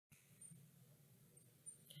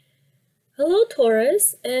Hello,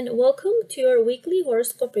 Taurus, and welcome to your weekly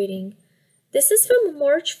horoscope reading. This is from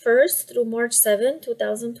March 1st through March 7th,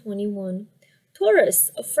 2021. Taurus,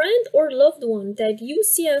 a friend or loved one that you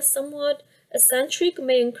see as somewhat eccentric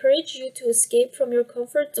may encourage you to escape from your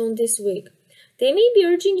comfort zone this week. They may be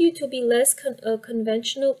urging you to be less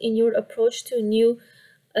conventional in your approach to a new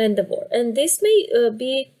endeavor, and this may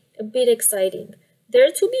be a bit exciting. Dare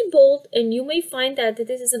to be bold, and you may find that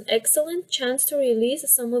this is an excellent chance to release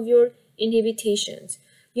some of your inhibitions.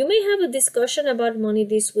 You may have a discussion about money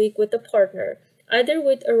this week with a partner, either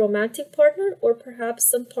with a romantic partner or perhaps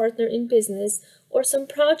some partner in business or some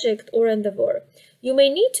project or endeavor. You may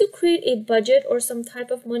need to create a budget or some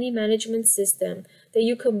type of money management system that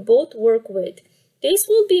you can both work with. This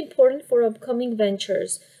will be important for upcoming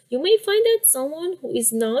ventures. You may find that someone who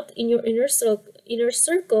is not in your inner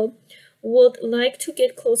circle would like to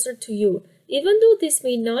get closer to you, even though this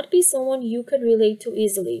may not be someone you can relate to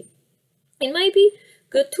easily. It might be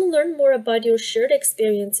good to learn more about your shared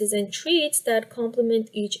experiences and traits that complement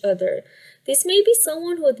each other. This may be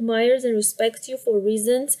someone who admires and respects you for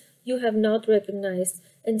reasons you have not recognized,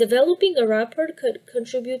 and developing a rapport could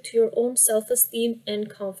contribute to your own self-esteem and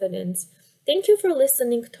confidence. Thank you for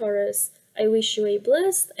listening, Taurus. I wish you a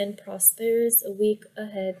blessed and prosperous week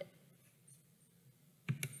ahead.